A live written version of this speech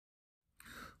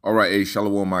All right, hey,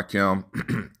 Shalom,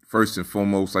 Makam. First and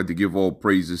foremost, I'd like to give all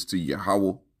praises to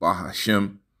Yahweh,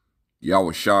 Bahashem,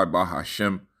 Yahweh Shai,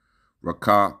 Bahashem,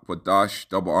 Rakah, Padash,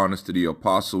 double honors to the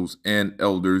apostles and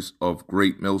elders of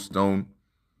Great Millstone.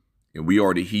 And we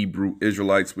are the Hebrew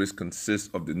Israelites, which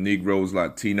consists of the Negroes,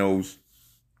 Latinos,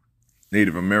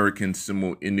 Native Americans,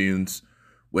 Seminole Indians,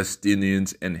 West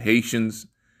Indians, and Haitians.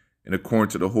 And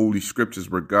according to the Holy Scriptures,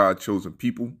 we're God's chosen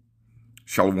people.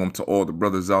 Shalom to all the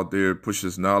brothers out there,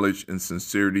 pushes knowledge and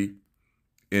sincerity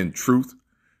in truth.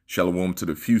 Shalom to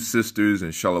the few sisters,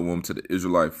 and shalom to the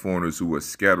Israelite foreigners who are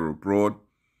scattered abroad.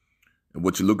 And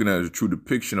what you're looking at is a true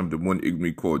depiction of the one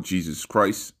ignorantly called Jesus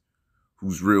Christ,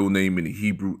 whose real name in the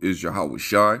Hebrew is Yahweh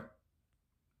Shai.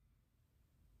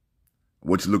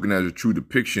 What you're looking at is a true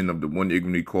depiction of the one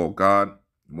ignorantly called God,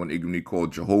 one ignorantly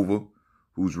called Jehovah,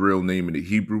 whose real name in the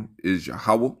Hebrew is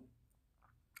Yahweh.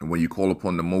 And when you call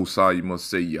upon the Most High, you must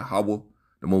say Yahweh.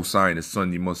 The Most High and the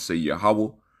Son, you must say Yahweh.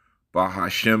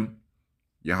 Bahashem,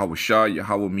 Yahweh Shai.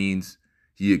 Yahweh means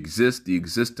he exists, the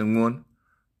existing one.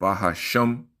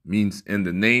 Bahashem means in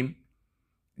the name.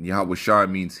 And Yahweh Shai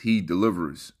means he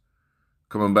delivers.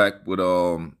 Coming back with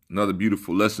another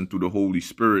beautiful lesson through the Holy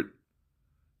Spirit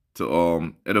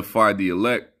to edify the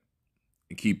elect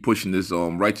and keep pushing this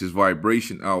righteous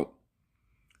vibration out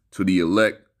to the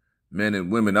elect. Men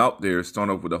and women out there,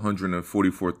 starting off with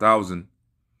 144,000.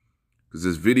 Because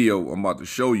this video I'm about to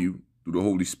show you through the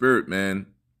Holy Spirit, man,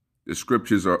 the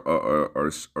scriptures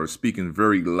are speaking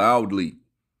very loudly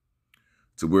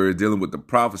to where it's dealing with the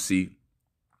prophecy.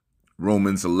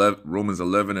 Romans 11,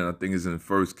 and I think it's in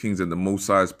 1 Kings, and the Most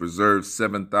High has preserved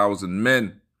 7,000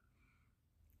 men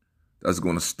that's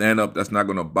going to stand up, that's not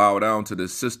going to bow down to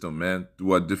this system, man,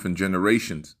 throughout different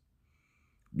generations.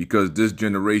 Because this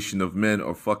generation of men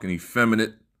are fucking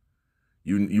effeminate.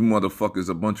 You motherfuckers,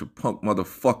 a bunch of punk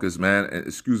motherfuckers, man. And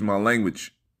excuse my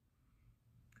language.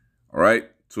 All right?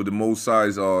 So the Most High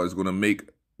is going to make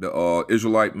the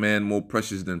Israelite man more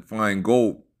precious than fine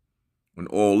gold on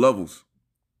all levels.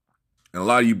 And a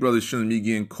lot of you brothers shouldn't be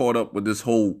getting caught up with this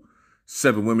whole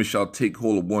 7 women shall take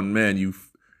hold of one man.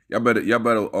 Y'all better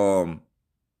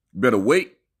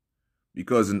wait.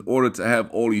 Because in order to have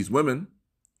all these women,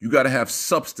 you got to have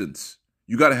substance.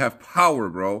 You got to have power,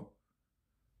 bro.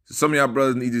 So some of y'all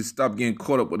brothers need to stop getting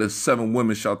caught up with the 7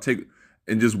 women shall take,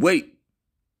 and just wait.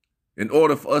 In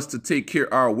order for us to take care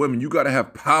of our women, you got to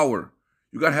have power.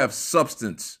 You got to have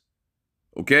substance.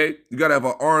 Okay? You got to have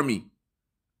an army.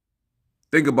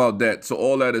 Think about that. So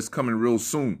all that is coming real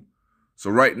soon.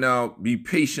 So right now, be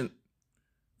patient.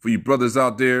 For you brothers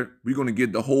out there, we're going to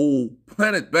get the whole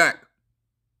planet back.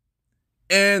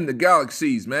 And the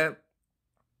galaxies, man.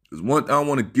 There's one thing I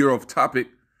want to gear off topic,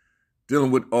 dealing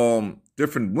with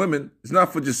different women. It's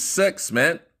not for just sex,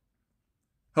 man.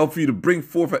 Help for you to bring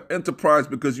forth an enterprise,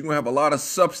 because you're going to have a lot of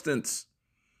substance,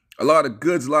 a lot of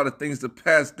goods, a lot of things to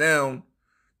pass down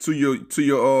to your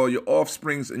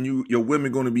offsprings, and your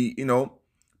women going to be,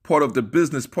 part of the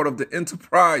business, part of the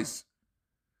enterprise.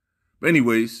 But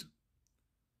anyways,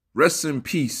 rest in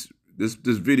peace. This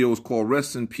video is called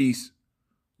Rest in Peace.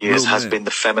 Years has been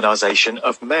the feminization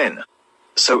of men.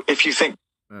 So if you think...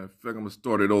 Man, I feel like I'm going to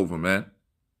start it over, man.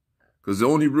 Because the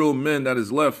only real men that is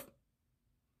left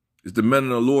is the men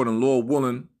of the Lord, and Lord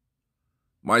willing,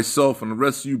 myself and the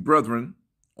rest of you brethren,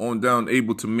 on down,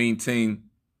 able to maintain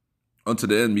unto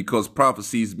the end, because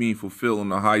prophecy is being fulfilled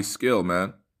on a high scale,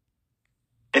 man.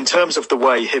 In terms of the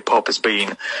way hip-hop has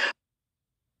been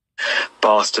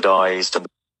bastardized, and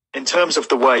in terms of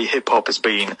the way hip-hop has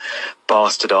been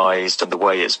bastardized and the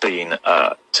way it's been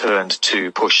turned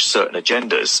to push certain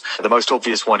agendas, the most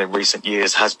obvious one in recent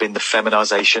years has been the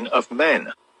feminization of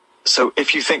men. So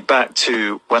if you think back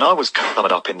to when I was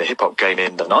coming up in the hip-hop game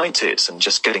in the 90s and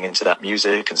just getting into that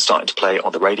music and starting to play it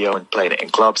on the radio and playing it in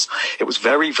clubs, it was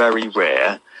very, very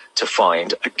rare to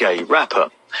find a gay rapper.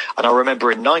 And I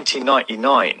remember in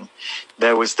 1999,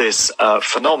 there was this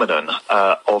phenomenon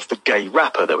of the gay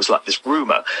rapper. There was like this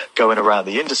rumor going around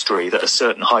the industry that a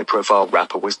certain high-profile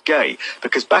rapper was gay.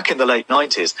 Because back in the late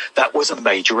 90s, that was a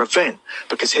major event.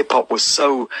 Because hip-hop was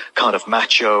so kind of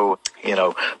macho,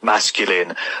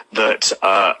 masculine, that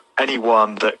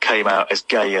anyone that came out as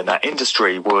gay in that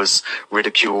industry was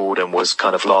ridiculed and was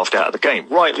kind of laughed out of the game.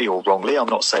 Rightly or wrongly, I'm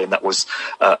not saying that was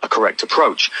a correct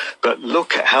approach. But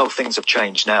look at how things have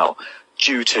changed now.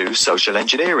 due to social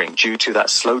engineering, due to that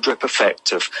slow drip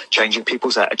effect of changing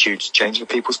people's attitudes, changing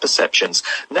people's perceptions.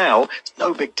 Now, it's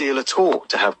no big deal at all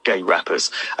to have gay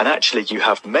rappers. And actually, you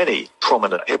have many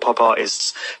prominent hip-hop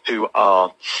artists who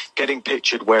are getting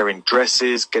pictured wearing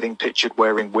dresses, getting pictured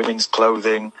wearing women's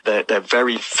clothing. They're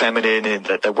very feminine in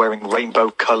that they're wearing rainbow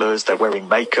colors, they're wearing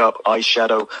makeup,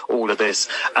 eyeshadow, all of this.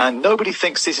 And nobody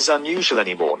thinks this is unusual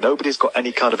anymore. Nobody's got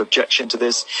any kind of objection to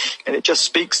this. And it just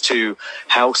speaks to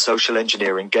how social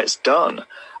engineering gets done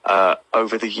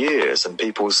over the years, and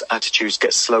people's attitudes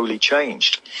get slowly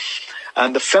changed.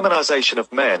 And the feminization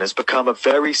of men has become a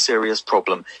very serious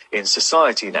problem in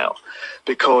society now,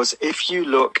 because if you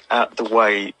look at the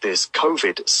way this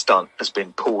COVID stunt has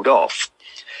been pulled off,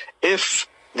 if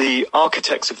the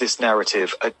architects of this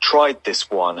narrative had tried this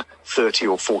one 30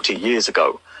 or 40 years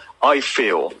ago, I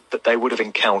feel that they would have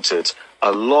encountered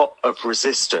a lot of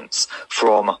resistance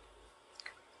from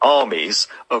armies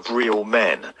of real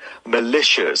men,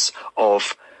 militias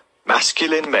of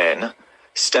masculine men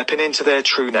stepping into their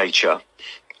true nature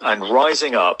and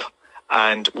rising up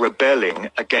and rebelling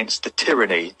against the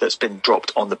tyranny that's been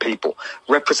dropped on the people,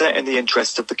 representing the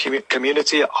interests of the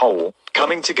community at whole,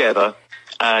 coming together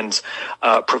and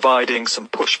providing some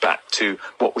pushback to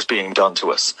what was being done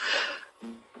to us.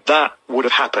 That would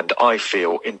have happened, I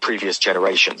feel, in previous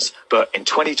generations. But in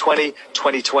 2020,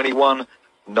 2021,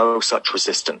 no such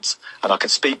resistance. And I can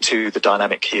speak to the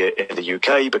dynamic here in the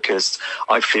UK because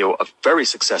I feel a very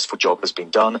successful job has been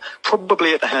done,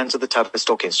 probably at the hands of the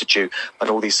Tavistock Institute and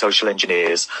all these social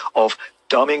engineers, of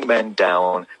dumbing men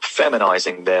down,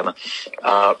 feminizing them,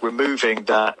 removing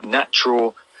that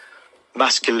natural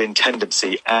masculine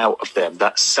tendency out of them,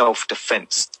 that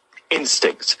self-defense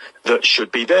instinct that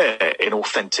should be there in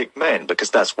authentic men, because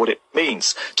that's what it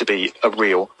means to be a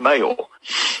real male.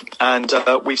 And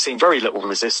we've seen very little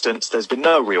resistance. There's been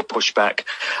no real pushback,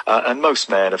 and most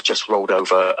men have just rolled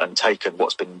over and taken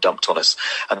what's been dumped on us.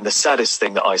 And the saddest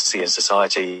thing that I see in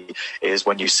society is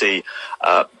when you see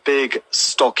big,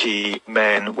 stocky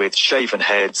men with shaven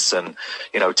heads and,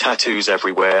 you know, tattoos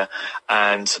everywhere,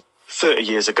 and 30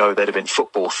 years ago, there'd have been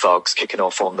football thugs kicking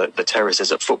off on the terraces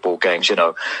at football games, you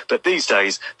know. But these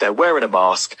days, they're wearing a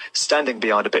mask, standing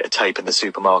behind a bit of tape in the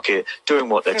supermarket, doing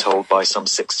what they're told by some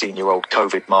 16-year-old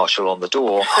COVID marshal on the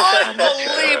door, and not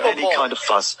any kind of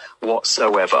fuss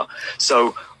whatsoever.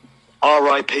 So,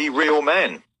 R.I.P. real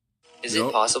men. Is it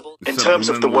possible? In terms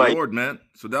of the way... Lord, man.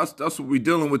 So that's what we're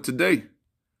dealing with today.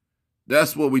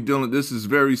 That's what we're dealing with. This is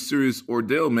very serious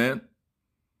ordeal, man.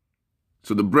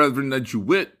 So the brethren that you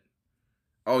with,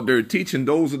 out there teaching,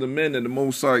 those are the men that the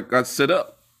Most High got set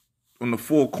up on the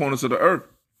four corners of the earth.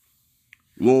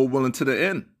 Lord willing to the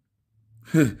end.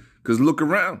 Because look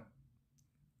around.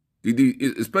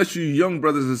 Especially you young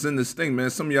brothers that's in this thing, man.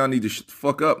 Some of y'all need to shut the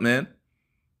fuck up, man.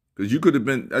 Because you could have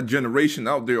been that generation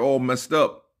out there all messed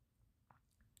up.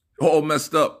 All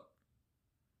messed up.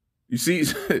 You see,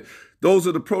 those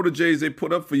are the proteges they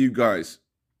put up for you guys.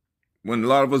 When a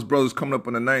lot of us brothers coming up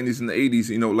in the 90s and the 80s,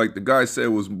 you know, like the guy said,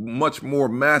 was much more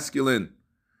masculine.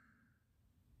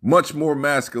 Much more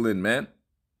masculine, man.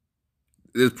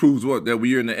 This proves what? That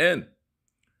we are in the end.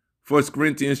 1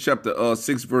 Corinthians chapter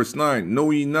 6, verse 9.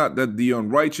 Know ye not that the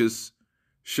unrighteous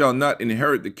shall not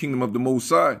inherit the kingdom of the Most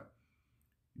High?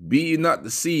 Be ye not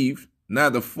deceived,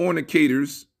 neither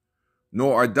fornicators,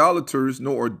 nor idolaters,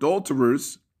 nor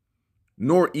adulterers,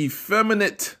 nor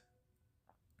effeminate,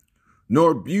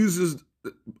 nor abusers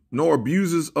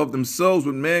of themselves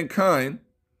with mankind,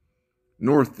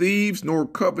 nor thieves, nor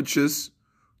covetous,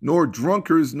 nor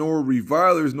drunkards, nor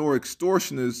revilers, nor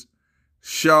extortioners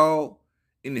shall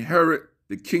inherit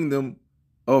the kingdom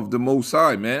of the Most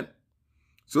High, man.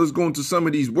 So let's go into some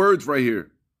of these words right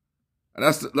here. And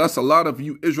that's a lot of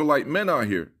you Israelite men out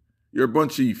here. You're a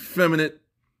bunch of effeminate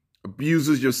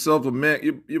abusers yourself, a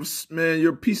man.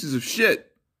 You're pieces of shit.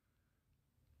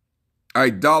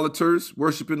 Idolaters,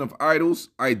 worshiping of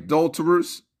idols,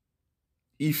 adulterers,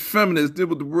 effeminate. Deal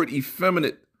with the word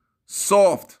effeminate,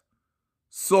 soft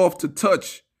to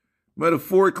touch,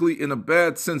 metaphorically in a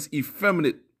bad sense,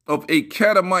 effeminate, of a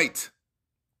catamite,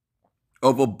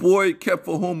 of a boy kept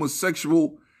for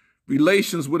homosexual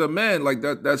relations with a man, like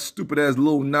that stupid ass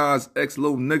Lil Nas X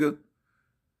little nigga.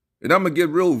 And I'm gonna get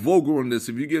real vulgar on this.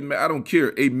 If you get mad, I don't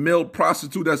care. A male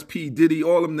prostitute, that's P. Diddy,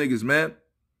 all them niggas, man.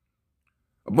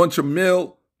 A bunch of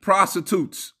male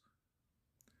prostitutes.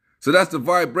 So that's the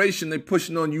vibration they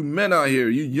pushing on you men out here.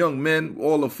 You young men,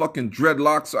 all the fucking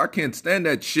dreadlocks. I can't stand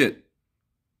that shit.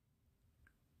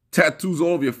 Tattoos all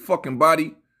over your fucking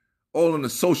body. All on the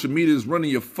social media is running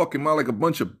your fucking mouth like a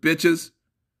bunch of bitches.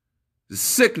 It's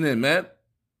sickening, man.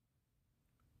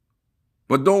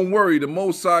 But don't worry, the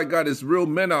Most High got his real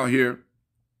men out here.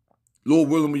 Lord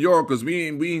willing, we are, because we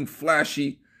ain't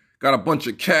flashy, got a bunch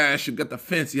of cash, and got the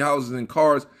fancy houses and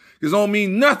cars. This don't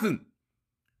mean nothing.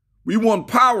 We want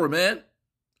power, man.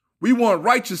 We want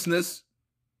righteousness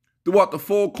throughout the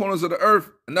four corners of the earth,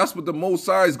 and that's what the Most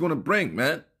High is going to bring,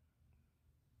 man.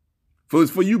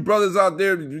 For you brothers out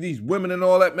there, these women and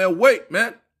all that, man, wait,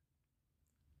 man.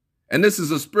 And this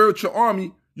is a spiritual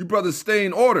army. You brothers stay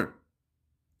in order.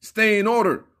 Stay in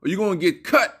order, or you're going to get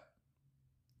cut.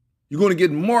 You're going to get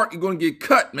marked. You're going to get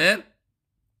cut, man.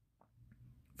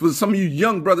 For some of you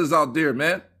young brothers out there,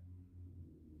 man.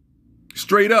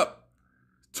 Straight up.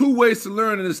 2 ways to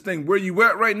learn in this thing. Where you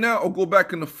at right now, or go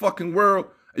back in the fucking world,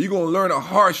 and you're going to learn a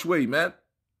harsh way, man.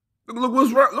 Look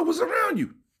what's around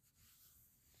you.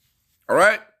 All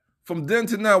right? From then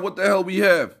to now, what the hell we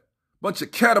have? Bunch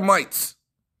of catamites.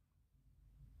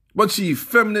 Bunch of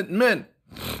effeminate men.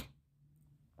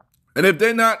 And if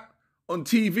they're not on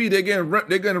TV,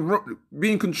 they're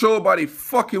being controlled by the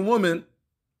fucking woman.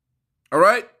 All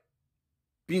right?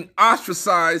 Being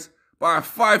ostracized by a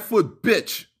 5-foot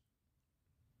bitch.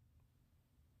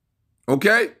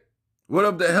 Okay?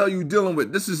 What the hell you dealing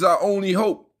with? This is our only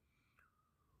hope.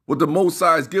 What the Most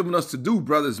High is giving us to do,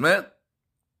 brothers, man.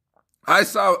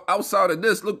 Outside of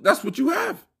this, look, that's what you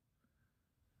have.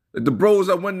 The bros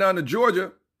that went down to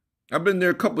Georgia, I've been there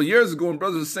a couple of years ago, and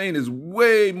brothers are saying it's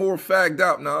way more fagged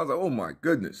out now. I was like, oh my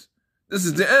goodness. This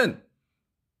is the end.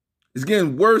 It's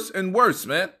getting worse and worse,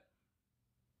 man.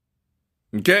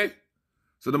 Okay?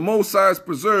 So the Most High is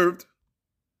preserved.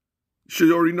 You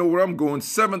should already know where I'm going.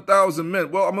 7,000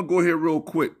 men. Well, I'm going to go here real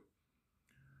quick.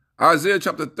 Isaiah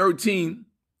chapter 13.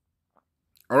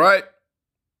 All right?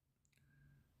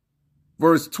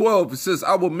 Verse 12, it says,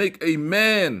 I will make a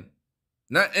man,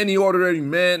 not any ordinary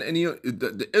man,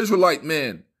 the Israelite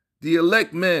man, the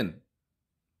elect man,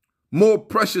 more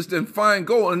precious than fine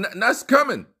gold. And that's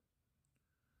coming.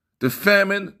 The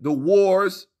famine, the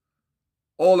wars,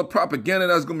 all the propaganda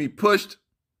that's going to be pushed.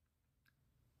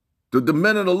 The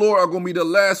men of the Lord are going to be the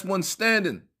last ones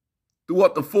standing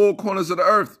throughout the four corners of the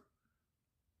earth.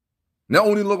 Not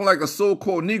only looking like a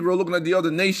so-called Negro, looking at the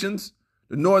other nations,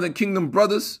 the Northern Kingdom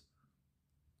brothers.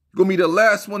 You're going to be the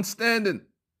last one standing.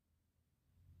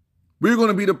 We're going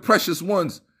to be the precious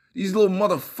ones. These little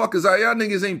motherfuckers out here, y'all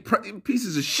niggas ain't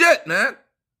pieces of shit, man.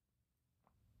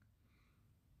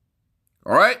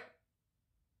 All right?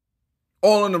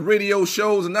 All on the radio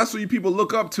shows, and that's what you people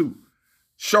look up to.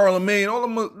 Charlemagne, all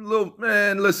them little,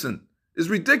 man, listen. It's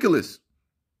ridiculous. It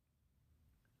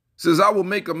says, I will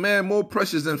make a man more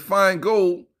precious than fine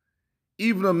gold,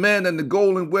 even a man than the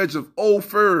golden wedge of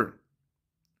Ophir.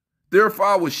 Therefore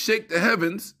I will shake the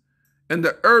heavens, and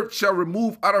the earth shall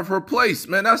remove out of her place.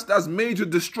 Man, that's major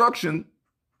destruction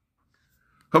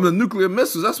from the nuclear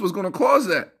missiles. That's what's going to cause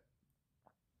that.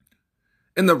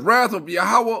 In the wrath of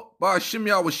Yahweh by Hashem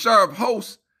Yahushua of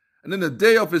hosts, and in the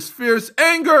day of his fierce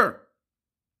anger.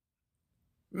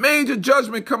 Major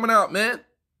judgment coming out, man.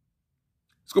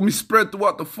 It's going to be spread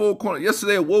throughout the four corners.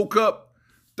 Yesterday I woke up,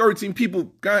 13 people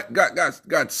got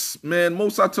man,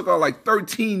 most I took out like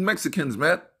 13 Mexicans,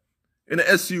 man, in an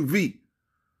SUV.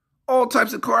 All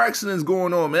types of car accidents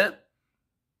going on, man.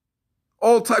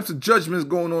 All types of judgments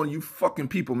going on, you fucking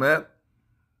people, man.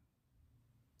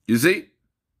 You see?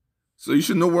 So you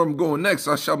should know where I'm going next.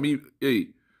 I shall be,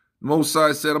 Most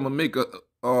High said I'm going to make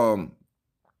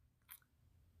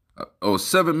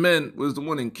 7 men was the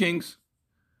one in Kings.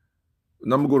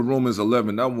 And I'm going to go to Romans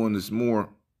 11. That one is more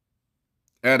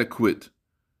adequate.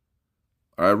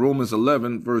 All right, Romans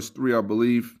 11, verse 3, I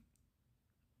believe.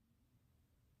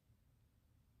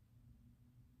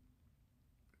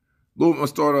 Lord, I'm going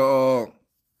to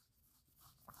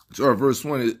start verse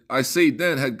 1. I say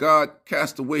then, had God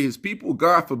cast away his people?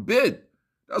 God forbid.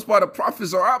 That's why the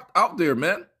prophets are out there,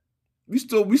 man. We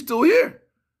still here.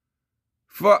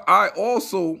 For I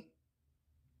also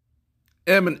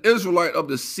am an Israelite of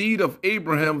the seed of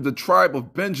Abraham, the tribe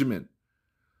of Benjamin.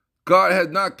 God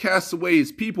had not cast away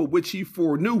his people, which he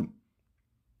foreknew.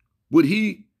 Would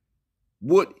he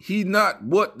not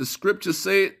what the scripture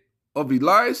said of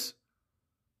Elias?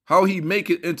 How he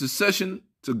maketh intercession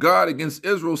to God against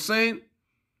Israel, saying,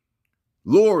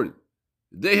 Lord,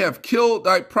 they have killed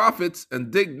thy prophets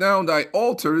and digged down thy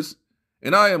altars,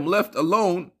 and I am left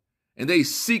alone, and they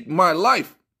seek my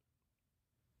life.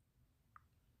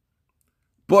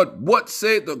 But what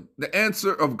said the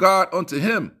answer of God unto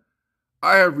him?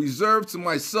 I have reserved to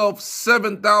myself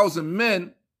 7,000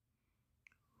 men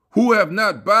who have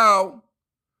not bowed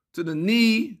to the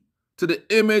knee to the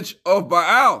image of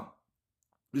Baal.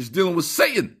 He's dealing with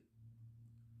Satan.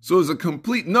 So there's a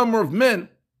complete number of men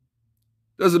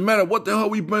Doesn't matter what the hell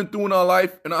we've been through in our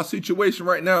life, in our situation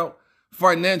right now,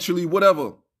 financially,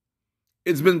 whatever.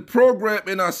 It's been programmed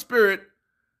in our spirit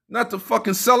not to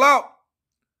fucking sell out,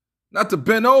 not to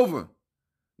bend over,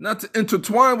 not to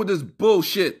intertwine with this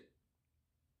bullshit.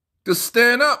 To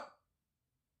stand up.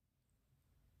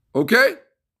 Okay?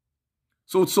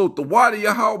 So the water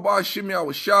Yahweh Ba'Shem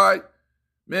Yahawashi,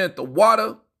 man, the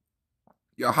water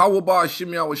Yahweh Ba'Shem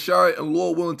Yahawashi, and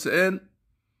Lord willing to end.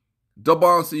 Double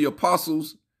honors to the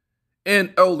apostles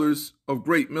and elders of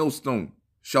Great Millstone.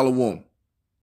 Shalom.